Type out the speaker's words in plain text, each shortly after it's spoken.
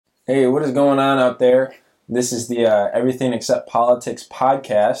Hey, what is going on out there? This is the Everything Except Politics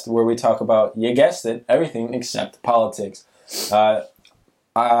podcast, where we talk about, you guessed it, everything except politics.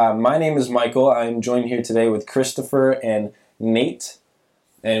 My name is Michael. I'm joined here today with Christopher and Nate,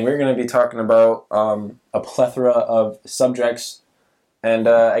 and we're going to be talking about a plethora of subjects. And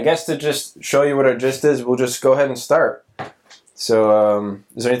I guess to just show you what our gist is, we'll just go ahead and start. So,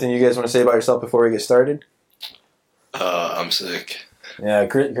 is there anything you guys want to say about yourself before we get started? I'm sick. Yeah,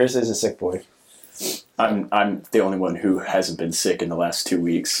 Chris is a sick boy. I'm the only one who hasn't been sick in the last 2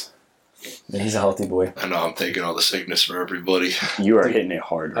 weeks. Yeah, he's a healthy boy. I know I'm taking all the sickness for everybody. You are hitting it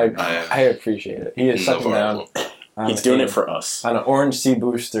hard right now. I appreciate it. He is sucking down. He's doing it for us. On an Orange Sea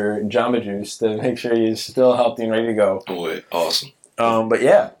Booster Jamba Juice to make sure he's still healthy and ready to go. Boy, awesome. But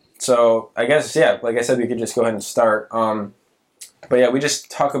yeah, so I guess, yeah, like I said, we could just go ahead and start. But yeah, we just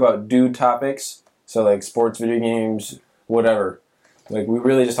talk about dude topics. So like sports, video games, whatever. Like we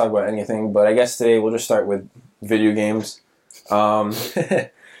really just talk about anything. But I guess today we'll just start with video games.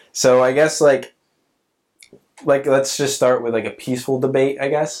 So I guess like let's just start with like a peaceful debate, I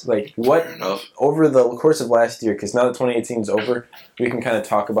guess. Like what, over the course of last year, because now that 2018 is over, we can kind of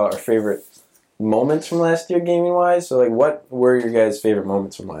talk about our favorite moments from last year gaming-wise. So like what were your guys' favorite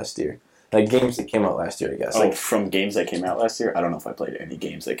moments from last year? Like games that came out last year, I guess. Like from games that came out last year? I don't know if I played any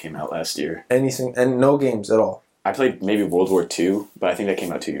games that came out last year. Anything, and no games at all. I played maybe World War II, but I think that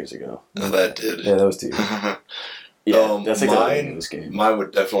came out 2 years ago. No, that did. Yeah, that was 2 years. Yeah, that's like the game. Mine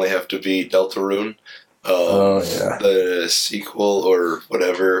would definitely have to be Deltarune. Yeah. The sequel or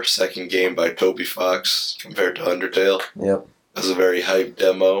whatever, second game by Toby Fox compared to Undertale. Yep. It was a very hype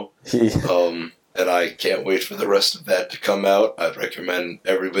demo. And I can't wait for the rest of that to come out. I'd recommend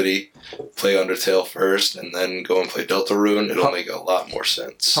everybody play Undertale first and then go and play Deltarune. It'll make a lot more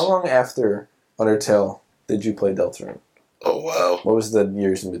sense. How long after Undertale did you play Deltarune? Oh, wow. What was the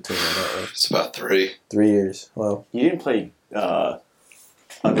years in between that? It's about 3. 3 years. Wow. You didn't play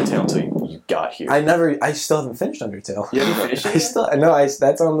Undertale until you got here. I still haven't finished Undertale. You haven't finished it?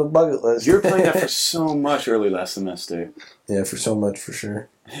 That's on the bucket list. You were playing that for so much early last semester. Yeah, for so much, for sure.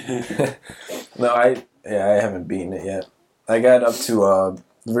 No, I haven't beaten it yet. I got up to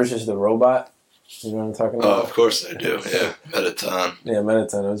versus the robot. You know what I'm talking about? Oh, of course I do. Yeah, Mettaton. Yeah,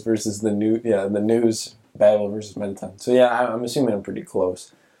 Mettaton. It was versus the news battle versus Mettaton. So yeah, I'm assuming I'm pretty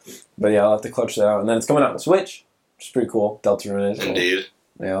close. But yeah, I'll have to clutch that out. And then it's coming out on Switch, which is pretty cool. Deltarune is. Indeed.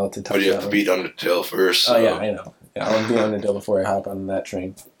 Yeah, I'll have to touch But you have that to beat Undertale first. So. Oh yeah, I know. Yeah, I'll beat Undertale before I hop on that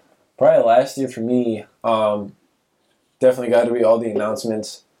train. Probably last year for me, definitely got to be all the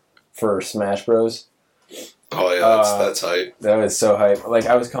announcements for Smash Bros. Oh yeah, that's hype. That was so hype. Like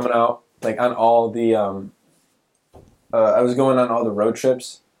I was coming out like on all the I was going on all the road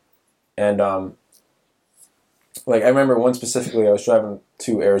trips, and like I remember one specifically. I was driving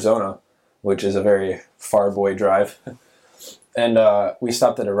to Arizona, which is a very far boy drive, and we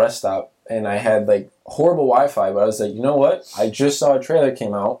stopped at a rest stop, and I had like horrible Wi-Fi, but I was like, you know what? I just saw a trailer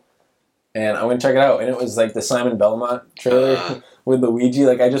came out, and I'm gonna check it out, and it was like the Simon Belmont trailer with Luigi.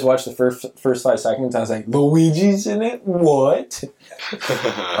 Like I just watched the first 5 seconds, and I was like, Luigi's in it? What?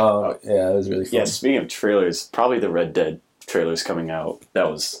 Yeah, it was really fun. Yeah, speaking of trailers, probably the Red Dead trailers coming out.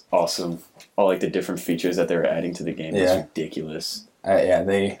 That was awesome. All like the different features that they were adding to the game was ridiculous. I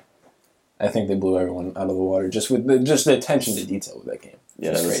think they blew everyone out of the water just with the attention to detail with that game.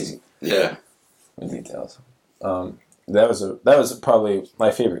 Yeah, that was crazy. Yeah, with details. That was probably my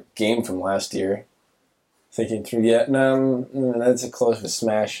favorite game from last year. Thinking through, that's a close with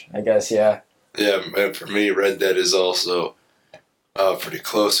Smash, I guess. Yeah. Yeah, and for me, Red Dead is also pretty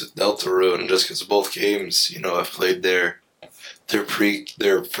close with Deltarune, just because both games, I've played their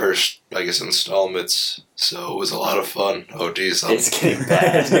first, I guess, installments, so it was a lot of fun. Oh, geez. It's getting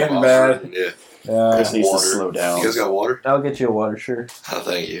bad. It's getting bad. Yeah. Chris needs to slow down. You guys got water? I'll get you a water, sure. Oh,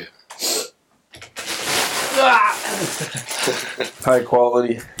 thank you. High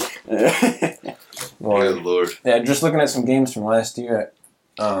quality. Good Lord. Yeah, just looking at some games from last year.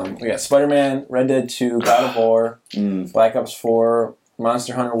 We got Spider-Man, Red Dead 2, God of War, Black Ops 4,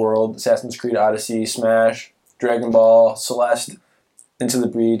 Monster Hunter World, Assassin's Creed Odyssey, Smash, Dragon Ball, Celeste, Into the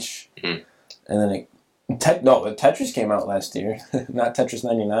Breach, and then Tetris came out last year. Not Tetris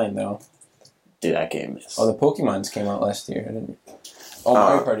 99 though. Dude, that game is. Oh, the Pokemons came out last year.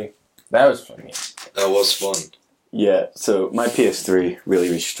 Mario Party. That was funny. That was fun. Yeah, so my PS3 really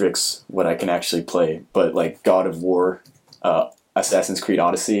restricts what I can actually play, but like God of War, Assassin's Creed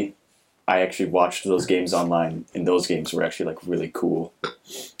Odyssey, I actually watched those games online, and those games were actually like really cool.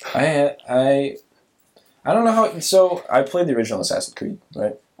 I don't know how. So I played the original Assassin's Creed,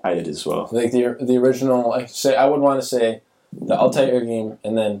 right? I did as well. Like the original. I would want to say the Altair game,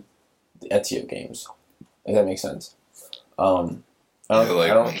 and then Ezio games. If that makes sense. I Yeah, don't,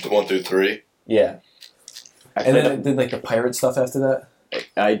 like I don't, 1 through 3. yeah. I And played, then it did like the pirate stuff after that.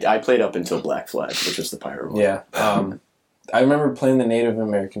 I played up until Black Flag, which was the pirate one. Yeah. I remember playing the Native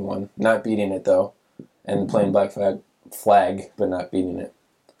American one, not beating it though, and playing Black Flag, but not beating it.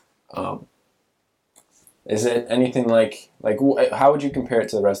 Is it anything like how would you compare it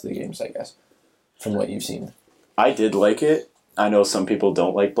to the rest of the games? I guess from what you've seen. I did like it. I know some people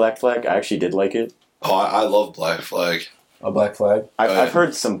don't like Black Flag. I actually did like it. Oh, I love Black Flag. A Black Flag. I've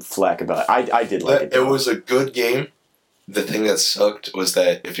heard some flack about it. I did like it. It was a good game. The thing that sucked was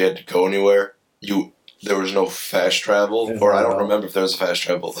that if you had to go anywhere, there was no fast travel, or I don't remember if there was a fast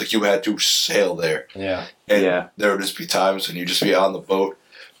travel. Like you had to sail there. Yeah. And there would just be times when you just be on the boat,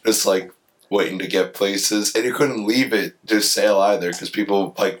 just like waiting to get places, and you couldn't leave it to sail either because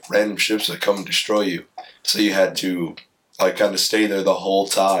people like random ships would come and destroy you. So you had to like kind of stay there the whole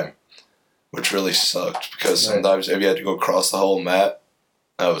time, which really sucked because sometimes if you had to go across the whole map,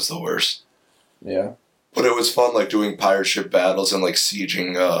 that was the worst. Yeah. But it was fun, like doing pirate ship battles and like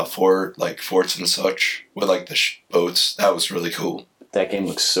sieging forts and such with like the boats. That was really cool. That game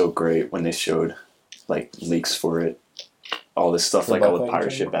looks so great when they showed like leaks for it. All this stuff, The like Black all the Flag pirate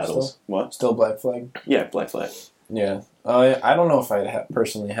game ship battles. still? What? Still Black Flag. Yeah, Black Flag. Yeah. I don't know if I'd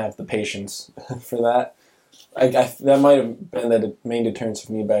personally have the patience for that. That might have been the main deterrence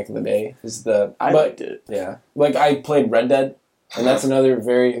for me back in the day. I liked it. Yeah. Like, I played Red Dead, and that's another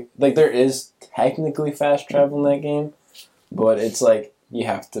very... Like, there is technically fast travel in that game, but it's like, you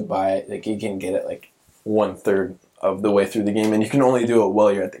have to buy it. Like, you can get it, like, 1/3 of the way through the game, and you can only do it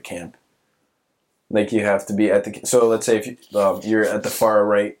while you're at the camp. Like, you have to be at the... So, let's say if you're at the far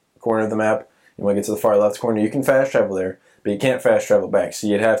right corner of the map, you want to get to the far left corner, you can fast travel there, but you can't fast travel back, so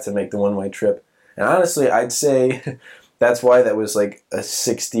you'd have to make the one-way trip. And honestly, I'd say that's why that was like a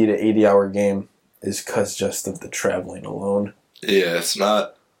 60 to 80 hour game, is because just of the traveling alone. Yeah, there's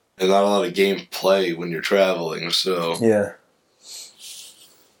not a lot of gameplay when you're traveling, so... Yeah.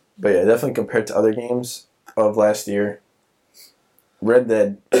 But yeah, definitely compared to other games of last year, Red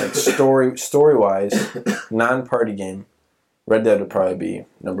Dead, like story-wise, non-party game, Red Dead would probably be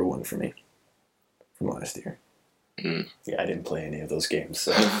number one for me from last year. Yeah, I didn't play any of those games,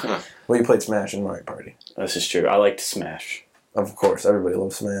 so Well, you played Smash and Mario Party. this is true. I liked Smash. Of course, everybody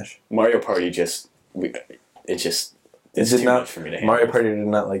loves Smash. Mario Party it's too much for me to handle. Mario Party did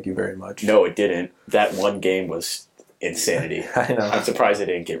not like you very much. No, it didn't. That one game was insanity. I know. I'm surprised it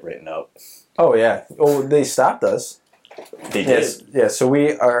didn't get written up. Oh, yeah. Oh, they stopped us. They did. Yes. Yeah, so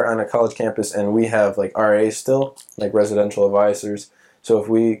we are on a college campus, and we have, like, RAs still, like residential advisors. So if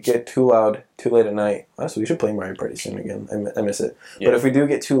we get too loud, too late at night... Honestly, we should play Mario Party soon again. I miss it. Yeah. But if we do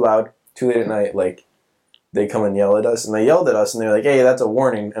get too loud, too late at night, like, they come and yell at us. And they yelled at us, and they're like, hey, that's a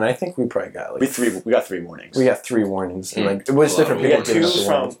warning. And I think we probably got, like... We got 3 warnings. We got 3 warnings. And, like, it was different We people got giving two us the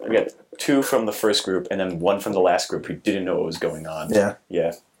warnings. we got 2 from the first group, and then 1 from the last group who didn't know what was going on. Yeah.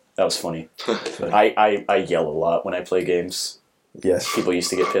 Yeah, that was funny. I yell a lot when I play games. Yes. People used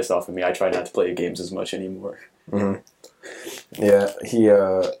to get pissed off at me. I try not to play games as much anymore. Mm-hmm. Yeah,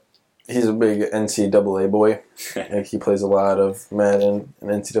 he's a big NCAA boy. Like, he plays a lot of Madden and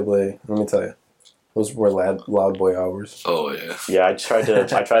NCAA. Let me tell you, those were loud boy hours. Oh, yeah. Yeah, I tried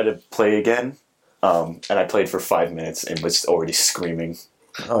to play again, and I played for 5 minutes and was already screaming.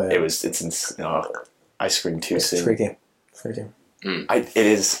 Oh yeah, I screamed too it's soon. freaking. It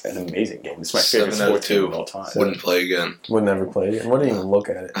is an amazing game. It's my favorite 7 out of sports game 2. of all time. Wouldn't play again. Would never play it. And wouldn't even look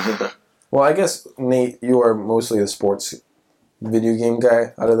at it. Well, I guess Nate, you are mostly the sports video game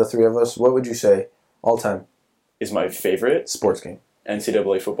guy out of the 3 of us. What would you say all time Is my favorite sports game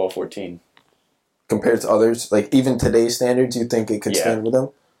NCAA Football 14. compared to others? Like, even today's standards, you think it could Yeah. stand with them?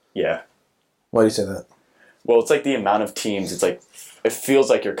 Yeah. Why do you say that? Well, it's like the amount of teams. It's like it feels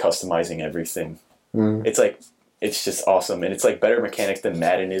like you're customizing everything. Mm. It's like it's just awesome, and it's like better mechanics than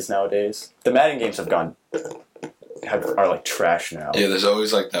Madden is nowadays. The Madden games are like trash now. Yeah, there's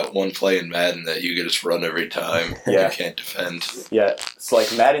always like that one play in Madden that you can just run every time. Yeah. You can't defend. Yeah, it's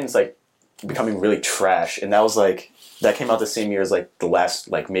like Madden's like becoming really trash, and that came out the same year as like the last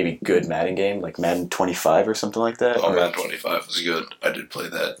like maybe good Madden game, like Madden 25 or something like that. Oh, Madden 25 was good. I did play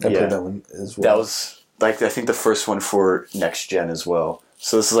that. I Yeah. played that one as well. That was like I think the first one for next gen as well.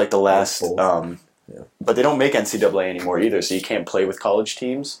 So this is like the last. Yeah. But they don't make NCAA anymore either, so you can't play with college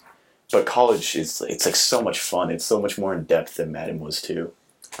teams. But college it's like so much fun. It's so much more in depth than Madden was too.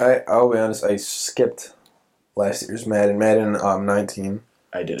 I'll be honest. I skipped last year's Madden 19,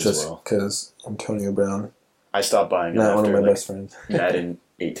 I did as just well. because Antonio Brown, I stopped buying it not one of after my like, best friends. Madden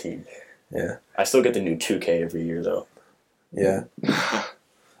 18. Yeah, I still get the new 2K every year though. yeah.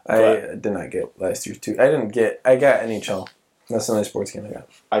 I did not get last year's 2. I got NHL. That's the only sports game I got.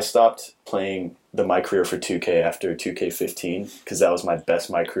 I stopped playing my career for 2K after 2K15 because that was my best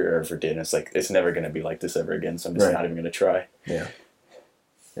my career ever did. And it's like, it's never going to be like this ever again, so I'm just not even going to try. Yeah.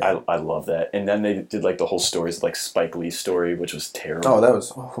 I love that. And then they did like the whole stories, like Spike Lee's story, which was terrible.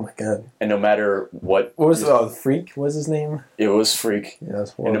 Oh my god. And no matter what was Freak? What was his name? It was Freak. Yeah,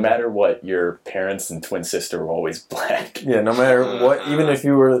 that's and no matter what, your parents and twin sister were always black. Yeah, no matter what, even if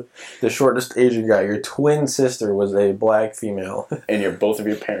you were the shortest Asian guy, your twin sister was a black female. And both of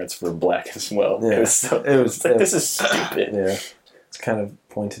your parents were black as well. Yeah. It was like, this is stupid. Yeah. It's kind of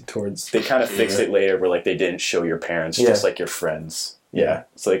pointed towards... They kind of fixed it later where like they didn't show your parents, just like your friends. Yeah.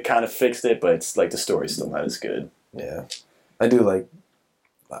 So they kind of fixed it, but it's like the story's still not as good. Yeah. I do like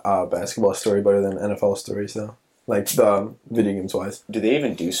basketball story better than NFL stories, though. Like, video games wise. Do they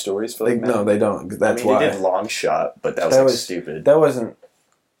even do stories for like that? No, they don't. That's why. They did Long Shot, but that was stupid. That wasn't...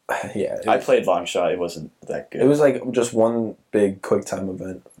 Yeah. I played Long Shot. It wasn't that good. It was like just one big quick time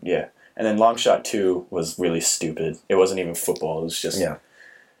event. Yeah. And then Long Shot 2 was really stupid. It wasn't even football. It was just... Yeah.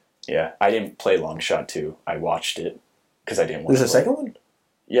 Yeah. I didn't play Long Shot 2. I watched it because I didn't want to There's a second one?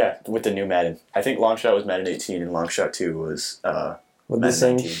 Yeah, with the new Madden. I think Long Shot was Madden 18 and Long Shot 2 was with Madden the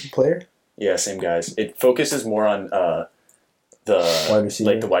same 19. player? Yeah, same guys. It focuses more on the wide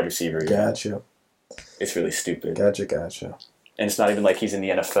receiver. Like the wide receiver. Gotcha. It's really stupid. Gotcha. And it's not even like he's in the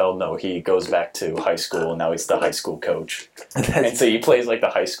NFL. No, he goes back to high school, and now he's the high school coach. And so he plays like the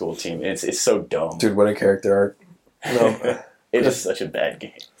high school team. It's so dumb. Dude, what a character arc. No, it is such a bad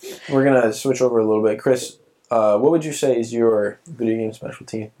game. We're going to switch over a little bit. Chris, what would you say is your video game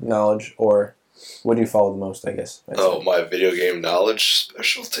specialty knowledge, or what do you follow the most, I guess? Oh, my video game knowledge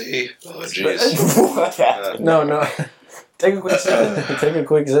specialty? Oh, jeez. What happened? No. Take a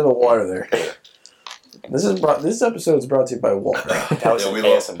quick sip of water there. This episode is brought to you by water. That was we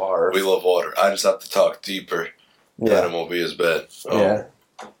ASMR. We love water. I just have to talk deeper. Yeah. Then it won't be as bad. Yeah.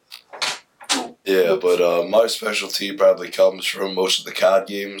 Yeah, but my specialty probably comes from most of the COD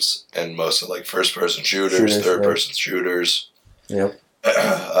games and most of like first-person shooters, third-person shooters. Yep.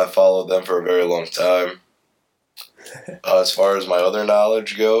 I followed them for a very long time. As far as my other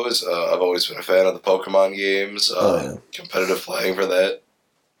knowledge goes, I've always been a fan of the Pokemon games. Competitive playing for that.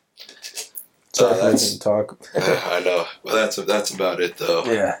 That's talk. I know. Well, that's about it, though.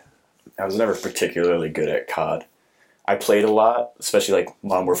 Yeah. I was never particularly good at COD. I played a lot, especially like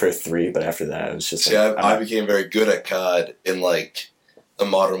Modern Warfare 3, but after that, it was just See, I became very good at COD in like the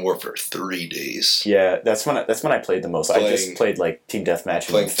Modern Warfare 3 days. Yeah, that's when I played the most. I just played like Team Deathmatch.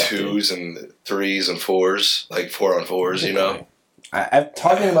 Playing 2s and 3s and 4s, like 4-on-4s, you know? I'm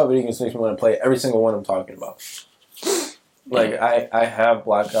talking about video games makes me want to play every single one I'm talking about. Like, I have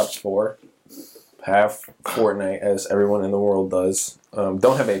Black Ops 4, have Fortnite, as everyone in the world does.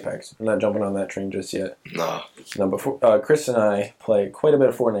 Don't have Apex. I'm not jumping on that train just yet. No. But Chris and I play quite a bit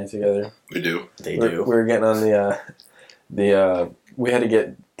of Fortnite together. We do. They do. We're getting on the we had to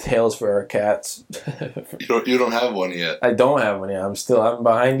get tails for our cats. You don't have one yet. I don't have one yet. I'm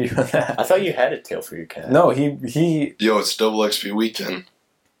behind you on that. I thought you had a tail for your cat. No, he. Yo, it's double XP weekend.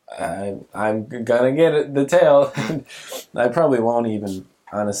 I'm gonna get the tail. I probably won't even.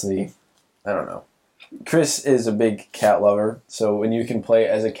 Honestly, I don't know. Chris is a big cat lover, so when you can play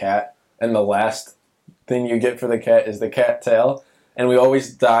as a cat, and the last thing you get for the cat is the cat tail, and we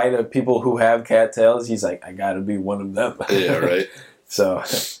always die to people who have cat tails, he's like, I gotta be one of them. Yeah, right. So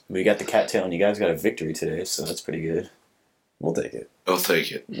we got the cat tail, and you guys got a victory today, so that's pretty good. We'll take it. I'll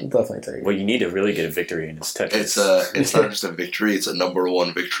take it. We'll definitely take it. Well, you need to really get a victory in this Tetris. It's not just a victory; it's a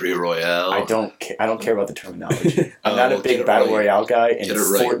 #1 victory royale. I don't care about the terminology. I'm not a big battle royale guy, and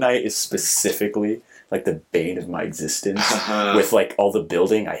Fortnite is specifically like the bane of my existence. With like all the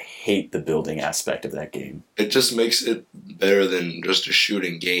building, I hate the building aspect of that game. It just makes it better than just a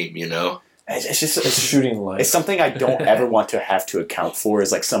shooting game, you know. It's shooting light. It's something I don't ever want to have to account for.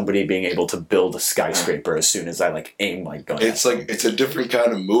 Is like somebody being able to build a skyscraper as soon as I like aim my gun. It's a different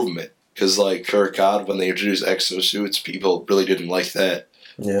kind of movement because like for COD when they introduced exosuits, people really didn't like that.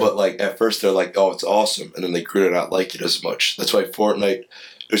 Yeah. But like at first they're like, oh, it's awesome, and then they grew to not like it as much. That's why Fortnite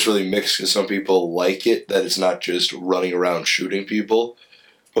is really mixed because some people like it that it's not just running around shooting people.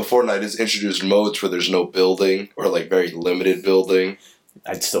 But Fortnite has introduced modes where there's no building or like very limited building.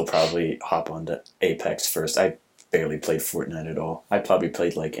 I'd still probably hop onto Apex first. I barely played Fortnite at all. I probably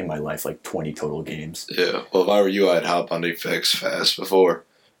played like in my life like 20 total games. Yeah, well if I were you, I'd hop on Apex fast before it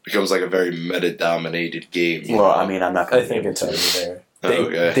becomes like a very meta-dominated game. Well, I mean, I'm not going I think it's already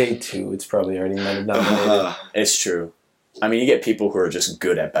Okay. there. Day 2, it's probably already meta-dominated. It's true. I mean, you get people who are just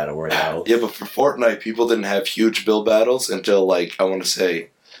good at Battle Royale. Yeah, but for Fortnite, people didn't have huge build battles until, like, I want to say,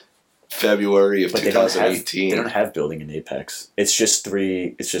 February of But 2018. they don't have building in Apex. It's just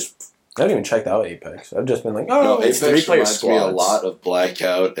three. It's just I haven't even checked out Apex. I've just been like, oh, No, it's Apex three-player reminds me a squads. lot of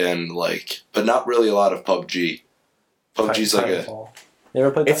Blackout and but not really a lot of PUBG. PUBG's like a. Titanfall. You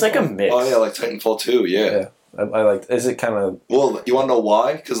ever played it's like a Titanfall? mix. Oh yeah, like Titanfall 2, yeah. I like. Is it kind of? Well, you want to know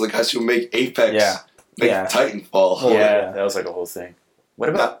why? Because the guys who make Apex make Yeah. Titanfall. Yeah, that was like a whole thing. What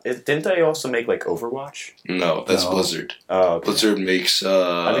about? Didn't they also make like Overwatch? No, that's No. Blizzard. Oh, okay. Blizzard makes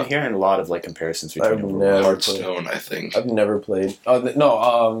I've been hearing a lot of like comparisons between I've Overwatch. never- Hearthstone, I think. I've never played. Oh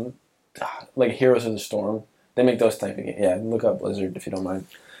no. Like Heroes of the Storm. They make those type of games. Yeah, look up Blizzard if you don't mind.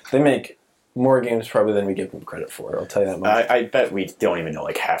 They make more games probably than we give them credit for. I'll tell you that much. I bet we don't even know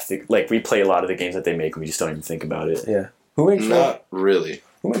like half the we play a lot of the games that they make and we just don't even think about it. Yeah. Who makes Not really.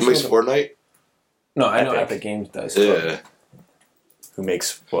 Who Who makes Fortnite? Fortnite? No, I know Epic. Epic Games does. Yeah. Who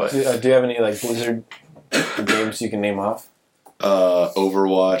makes what? Do you have any like Blizzard games you can name off?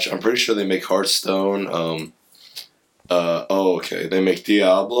 Overwatch. I'm pretty sure they make Hearthstone. Okay. They make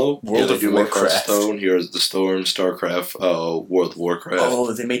Diablo. World they of do make Warcraft. Hearthstone. Here's the Storm, StarCraft, World of Warcraft.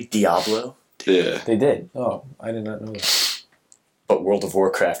 Oh, they made Diablo, Yeah. They did. Oh, I did not know that. but World of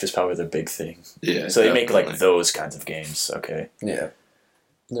Warcraft is probably their big thing. Yeah. So they make like definitely. those kinds of games. Okay. Yeah.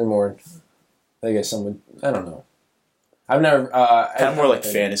 They're more. I guess some would. I don't know. I've never. Kind of more like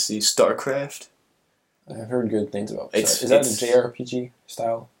I've fantasy. StarCraft. I've heard good things about. It's- Is that it's- a JRPG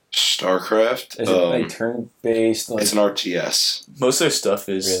style? StarCraft. Is it like turn based? Like, It's an RTS. Most of their stuff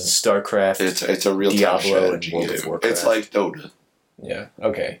is Really? StarCraft. It's a real time Diablo and strategy World of game. Warcraft. It's like Dota. yeah.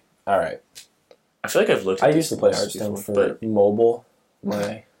 Okay. All right. I feel like I've looked. I At used to these play lists Hearthstone before, for but mobile.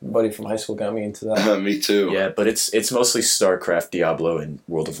 My buddy from high school got me into that. Me too. yeah, but it's mostly StarCraft, Diablo, and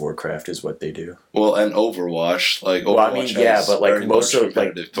World of Warcraft is what they do. Well, and Overwatch. Like Overwatch Well, I mean, yeah, has but like very most large of like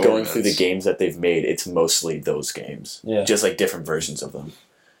competitive going through the tournaments. games that they've made, it's mostly those games. Yeah. Just like different versions of them.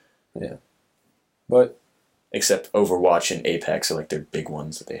 But Except Overwatch and Apex are like their big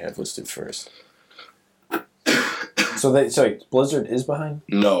ones that they have listed first. so Blizzard is behind.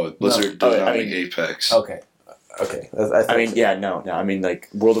 No, Blizzard does Oh, not I make mean- Apex. Okay. Okay. I mean, yeah, no. I mean, like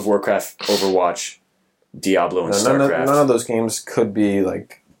World of Warcraft, Overwatch, Diablo, and none StarCraft. of those games could be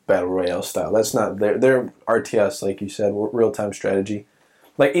like battle royale style. That's not they're RTS, like you said, real time strategy.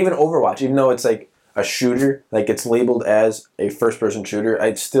 Like even Overwatch, even though it's like a shooter, like it's labeled as a first person shooter,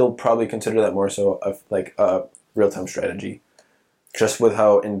 I'd still probably consider that more so of like a real time strategy, just with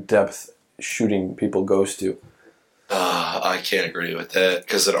how in depth shooting people goes to. I can't agree with that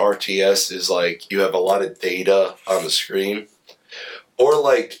because an RTS is like you have a lot of data on the screen, or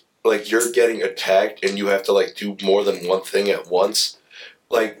like you're getting attacked and you have to like do more than one thing at once.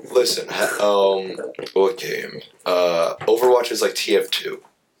 Like, listen, what game? Overwatch is like TF2,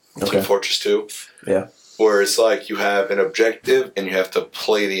 Okay. Team Fortress 2. Yeah. Where it's like you have an objective and you have to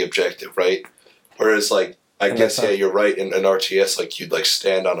play the objective, right? Whereas like I And guess that's yeah, not- you're right. In an RTS, like you'd like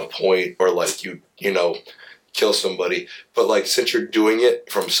stand on a point or like you know kill somebody. But like since you're doing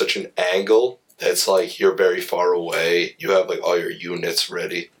it from such an angle that's like you're very far away, you have like all your units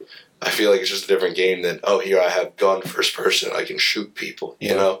ready. I feel like it's just a different game than here I have gun first person, I can shoot people. You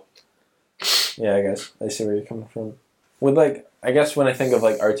Yeah. know? Yeah, I guess I see where you're coming from. With like, I guess when I think of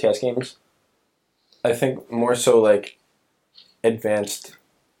like RTS games, I think more so like advanced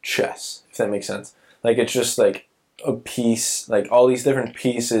chess, if that makes sense. Like it's just like a piece, like all these different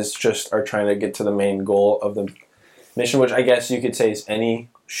pieces just are trying to get to the main goal of the mission, which I guess you could say is any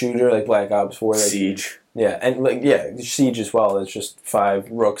shooter like Black Ops 4. Like, Siege. yeah, and like Siege as well. It's just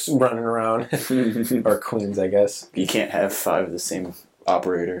 5 rooks running around or queens, I guess. You can't have 5 of the same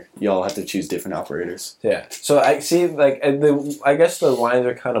operator. You all have to choose different operators. Yeah. So I see, like, I guess the lines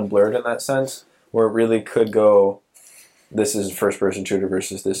are kind of blurred in that sense, where it really could go, this is a first-person shooter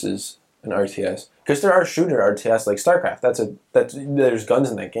versus this is an RTS. Because there are shooter RTS like StarCraft. There's guns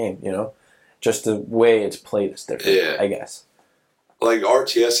in that game, you know? Just the way it's played is different, Yeah. I guess. Like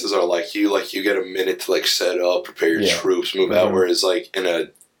RTSs are like you get a minute to like set up, prepare your Yeah. troops, move out. Mhm. Whereas like in a,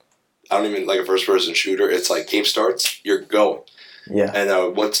 I don't even like a first person shooter. It's like game starts, you're going, Yeah.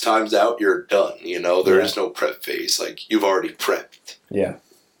 and once time's out, you're done. You know there Yeah. is no prep phase. Like you've already prepped. Yeah.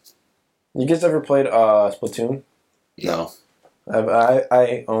 You guys ever played Splatoon? No,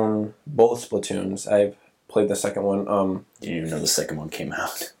 I own both Splatoons. I've played the second one. You didn't even know the second one came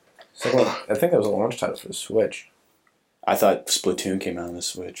out. Second one, I think that was a launch title for the Switch. I thought Splatoon came out on the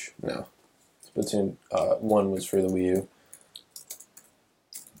Switch. No. Splatoon 1 was for the Wii U.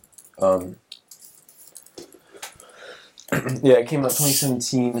 Yeah, it came out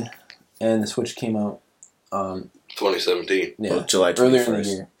 2017, and the Switch came out 2017. yeah, Well, July 21st. earlier in the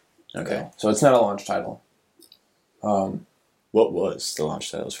year. Okay. So it's not a launch title. What was the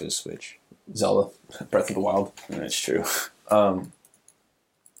launch titles for the Switch? Zelda, Breath of the Wild. That's true. Oh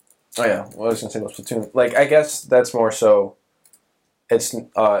yeah, what was I gonna say about Splatoon? Like, I guess that's more so. It's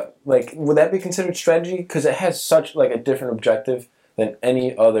like, would that be considered strategy? Because it has such like a different objective than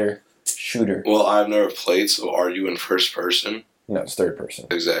any other shooter. Well, I've never played, so are you in first person? No, it's third person.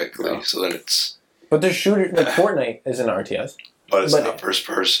 Exactly. Oh. So then it's. But there's shooter like Fortnite is an RTS. But it's not first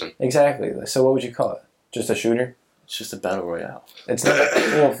person. Exactly. So what would you call it? Just a shooter? It's just a battle royale. It's not.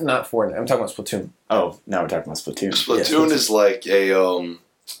 Well, not Fortnite. I'm talking about Splatoon. Oh, now we're talking about Splatoon. Splatoon is like a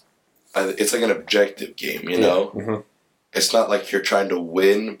it's like an objective game, you know. Yeah. Mm-hmm. It's not like you're trying to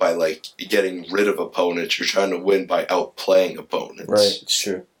win by like getting rid of opponents. You're trying to win by outplaying opponents. Right. It's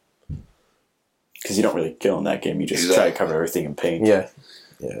true. Because you don't really kill in that game. You just Exactly. try to cover everything in paint. Yeah.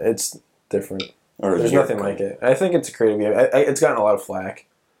 Yeah. It's different. Or There's nothing like it. I think it's a creative game. It's gotten a lot of flack.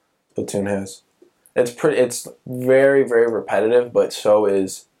 Splatoon has. It's very, very repetitive, but so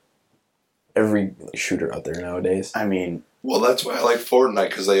is every shooter out there nowadays. I mean, Well, that's why I like Fortnite,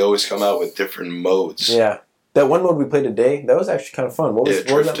 because they always come out with different modes. Yeah. That one mode we played today, that was actually kind of fun. What was that?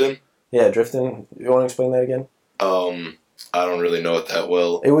 Drifting. Yeah, Drifting. You want to explain that again? I don't really know it that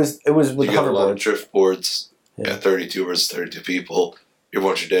well. It was with You get a lot of hoverboards. drift boards. Yeah. Yeah, 32 versus 32 people.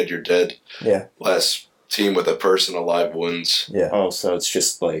 Once you're dead, you're dead. Yeah. Last team with a person alive wins. Yeah. oh, so it's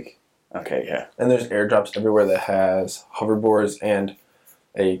just like, okay, yeah. And there's airdrops everywhere that has hoverboards and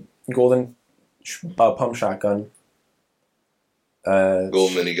a golden pump shotgun.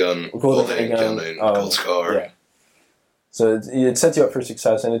 Gold minigun, gold handgun, and gold scar. Yeah. So it sets you up for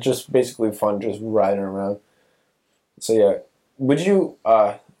success, and it's just basically fun just riding around. So yeah, would you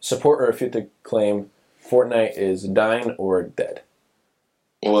support or refute the claim Fortnite is dying or dead?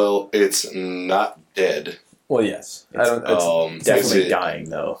 Well, it's not dead. Well, yes. I don't. It's, Definitely is it- dying,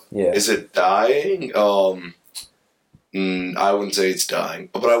 though. yeah. Is it dying? I wouldn't say it's dying,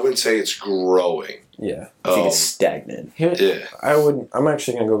 but I wouldn't say it's growing. Yeah. I think it's stagnant. Here, Yeah. I'm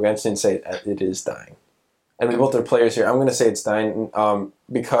actually gonna go against it and say it is dying. And we both are players here. I'm gonna say it's dying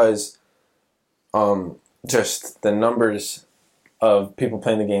because just the numbers of people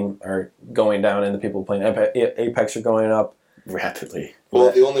playing the game are going down, and the people playing Apex are going up. Rapidly.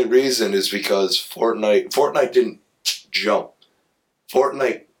 Well, the only reason is because Fortnite didn't jump.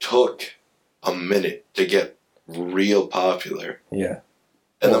 Fortnite took a minute to get real popular. Yeah.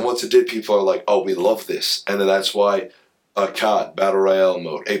 And then once it did, people are like, oh, we love this. And then that's why COD, Battle Royale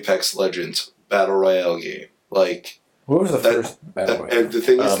mode, Apex Legends, Battle Royale game. Like, What was the first battle royale? and the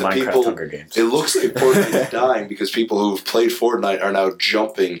thing is, the Minecraft people, Hunger Games. it looks like Fortnite is dying because people who've played Fortnite are now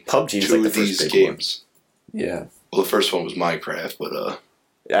jumping PUBG is to like the first these big games. Yeah. Well, the first one was Minecraft, but one.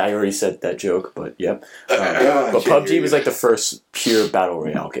 I already said that joke, but yep. But I can't PUBG hear was you. like the first pure battle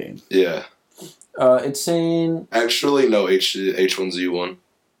royale game. Yeah. It's saying Actually, no, H1Z1.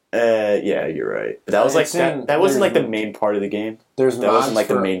 Yeah, you're right. But that was like It's in- that wasn't like the there's- main part of the game. there's That mods wasn't like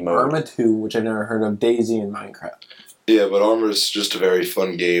the for main mode. Arma 2, which I've never heard of, Daisy, and Minecraft. Yeah, but Armor is just a very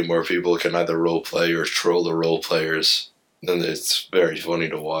fun game where people can either roleplay or troll the role players. And it's very funny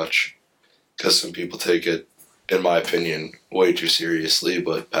to watch. Because some people take it, in my opinion, way too seriously,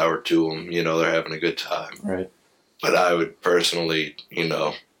 but power to them. They're having a good time. Right. But I would personally,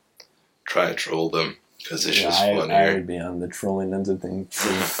 try and troll them. Because it's just I funnier. would be on the trolling ends of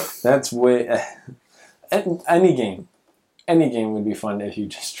things. That's way. Any game would be fun if you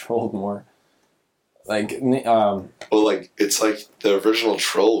just trolled more. Like, Well, it's like the original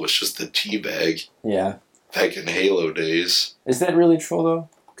troll was just the teabag yeah. back in Halo days. Is that really troll though?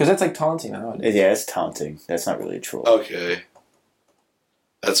 Because that's like taunting nowadays. Yeah, it's taunting. That's not really a troll. Okay.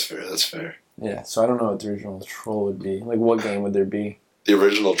 That's fair. Yeah. So I don't know what the original troll would be. Like, what game would there be? The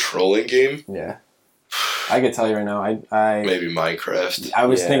original trolling game? Yeah. I could tell you right now. I Maybe Minecraft.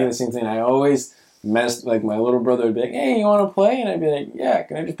 was Yeah. thinking the same thing. I always messed like my little brother would be like, "Hey, you want to play?" And I'd be like, "Yeah."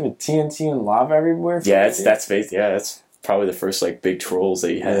 Can I just put TNT and lava everywhere? Yeah, that's probably the first like big trolls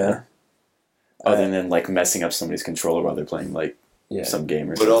that you had. Yeah. Other than like messing up somebody's controller while they're playing like Yeah. some game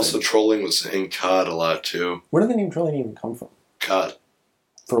or But something. also trolling was in COD a lot too. Where did the name trolling even come from? COD.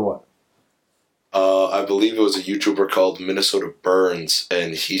 For what? I believe it was a YouTuber called Minnesota Burns,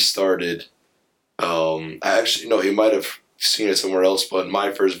 and he started. Actually, no, he might have seen it somewhere else. But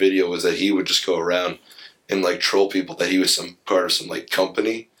my first video was that he would just go around and like troll people that he was some part of some like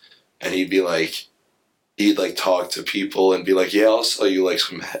company, and he'd be like, he'd like talk to people and be like, yeah, I'll sell you like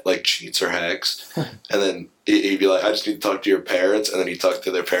some like cheats or hacks. And then he'd be like, I just need to talk to your parents. And then he'd talk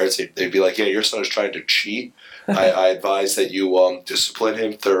to their parents. They'd be like, yeah, your son is trying to cheat. I advise that you discipline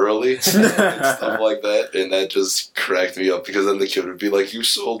him thoroughly and stuff like that. And that just cracked me up because then the kid would be like, you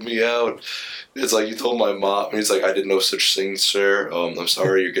sold me out. It's like, you told my mom. And he's like, I did no such thing, sir. I'm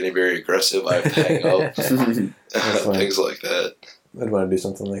sorry, you're getting very aggressive. I have to hang up. Things like that. I'd want to do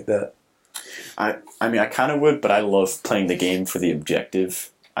something like that. I mean, I kind of would, but I love playing the game for the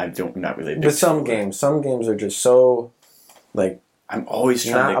objective. Not really. But some games are just so, like, I'm always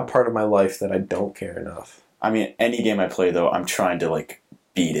trying not a part of my life that I don't care enough. I mean, any game I play though, I'm trying to like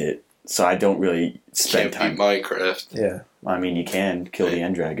beat it, so I don't really spend time. Can't beat Minecraft. Yeah. I mean, you can kill the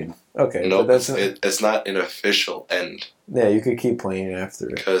end dragon. Okay. No, but it's not an official end. Yeah, you could keep playing after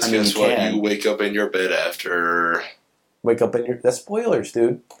it. Because guess what? You wake up in your bed after. That's spoilers,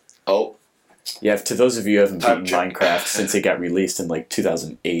 dude. Oh. Yeah, to those of you who haven't beaten Minecraft since it got released in like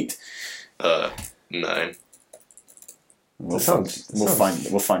 2008. 9. We'll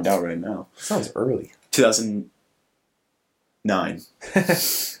find out right now. Sounds early. 2009.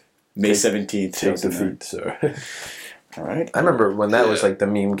 May 17th. Take defeat, sir. All right. I remember when that was like the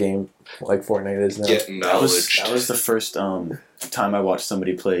meme game, like Fortnite is now. Get knowledge. That was the first time I watched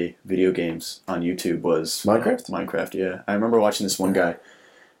somebody play video games on YouTube was Minecraft? Minecraft, yeah. I remember watching this one guy,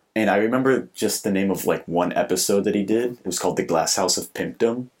 and I remember just the name of like one episode that he did. It was called The Glass House of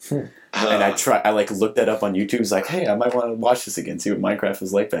Pimpdom. And I like looked that up on YouTube. It's like, hey, I might want to watch this again, see what Minecraft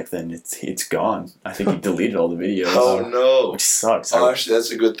was like back then. It's gone. I think he deleted all the videos. Oh no, which sucks. Oh, actually,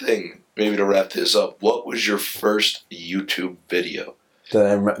 that's a good thing. Maybe to wrap this up, what was your first YouTube video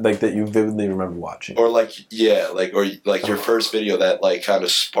that you vividly remember watching? Or your first video that like kind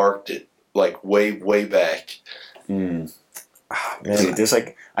of sparked it, like way back. Man, there's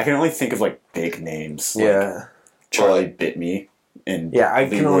like I can only think of like big names. Like yeah, Charlie Bit Me. And yeah, I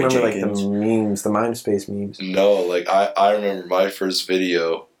can only remember Jenkins. Like the memes, the MySpace memes. No, like I remember my first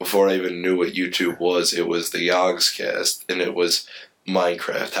video before I even knew what YouTube was. It was the Yogscast, and it was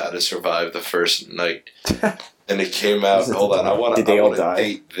Minecraft: How to Survive the First Night. And it came out. Hold on, I want to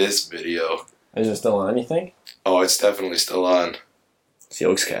date this video. Is it still on anything? Oh, it's definitely still on. It's the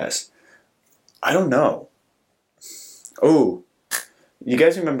Yogscast. I don't know. Oh, you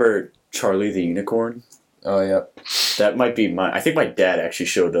guys remember Charlie the Unicorn? Oh yeah. That might be I think my dad actually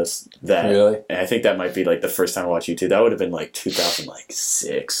showed us that. Really? And I think that might be like the first time I watched YouTube. That would have been like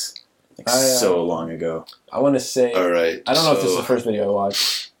 2006. So long ago. I want to say. All right. I don't know if this is the first video I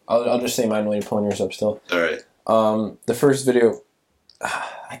watched. I'll just say mine while you're pulling yours up still. All right. The first video.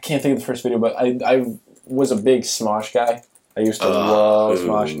 I can't think of the first video, but I was a big Smosh guy. I used to love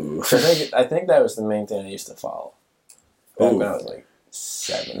Smosh. So I think that was the main thing I used to follow. Back when I was like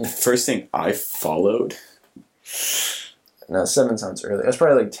 7. First thing I followed. No, 7 sounds early. I was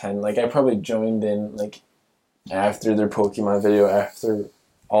probably like 10. Like I probably joined in like after their Pokemon video, after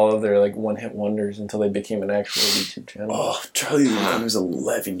all of their like one-hit wonders until they became an actual YouTube channel. Oh, Charlie the Unicorn was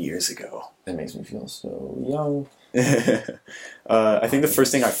 11 years ago. That makes me feel so young. I think the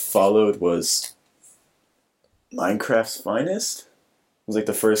first thing I followed was Minecraft's Finest. It was like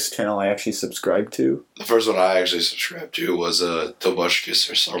the first channel I actually subscribed to. The first one I actually subscribed to was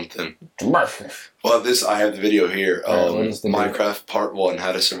Tobushkis or something. Tobushkis. Well, I have the video here. Minecraft video? Part 1,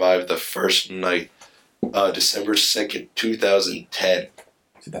 How to Survive the First Night. December 2nd, 2010.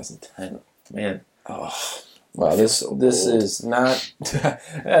 2010. Man. Oh. Wow, this is not...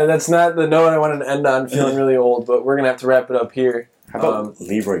 that's not the note I wanted to end on, feeling really old, but we're going to have to wrap it up here. How about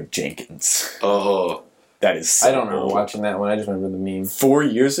Leroy Jenkins? Oh. That is so I don't remember watching that one. I just remember the meme. 4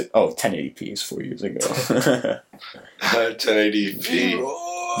 years ago? Oh, 1080p is 4 years ago. 1080p.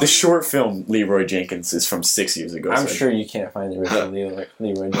 The short film Leroy Jenkins is from 6 years ago. I'm sure you can't find the original Leroy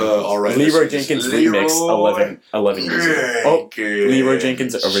Jenkins. All right, Leroy Jenkins remix 11 years ago. Oh, Leroy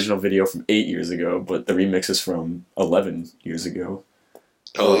Jenkins' original video from 8 years ago, but the remix is from 11 years ago.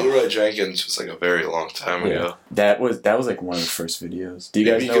 Oh, Leroy Jenkins was like a very long time ago. That was like one of the first videos. Do you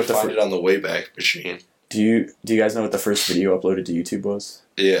guys know what find it on the Wayback Machine? Do you guys know what the first video uploaded to YouTube was?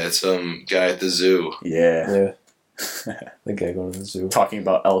 Yeah, it's some guy at the zoo. Yeah. The guy going to the zoo. Talking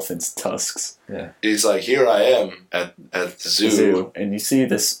about elephants' tusks. Yeah. He's like, here I am at the zoo. And you see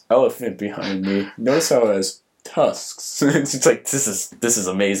this elephant behind me. Notice how it has tusks. It's like, this is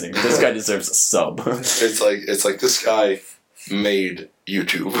amazing. This guy deserves a sub. It's like this guy made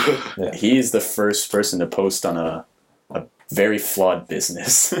YouTube. Yeah. He's the first person to post on a very flawed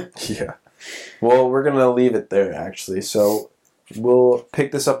business. Yeah. Well, we're going to leave it there, actually. So we'll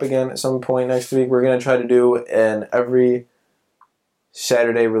pick this up again at some point next week. We're going to try to do an every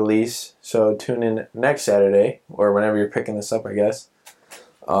Saturday release. So tune in next Saturday or whenever you're picking this up, I guess.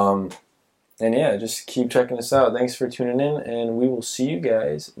 And yeah, just keep checking us out. Thanks for tuning in, and we will see you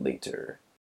guys later.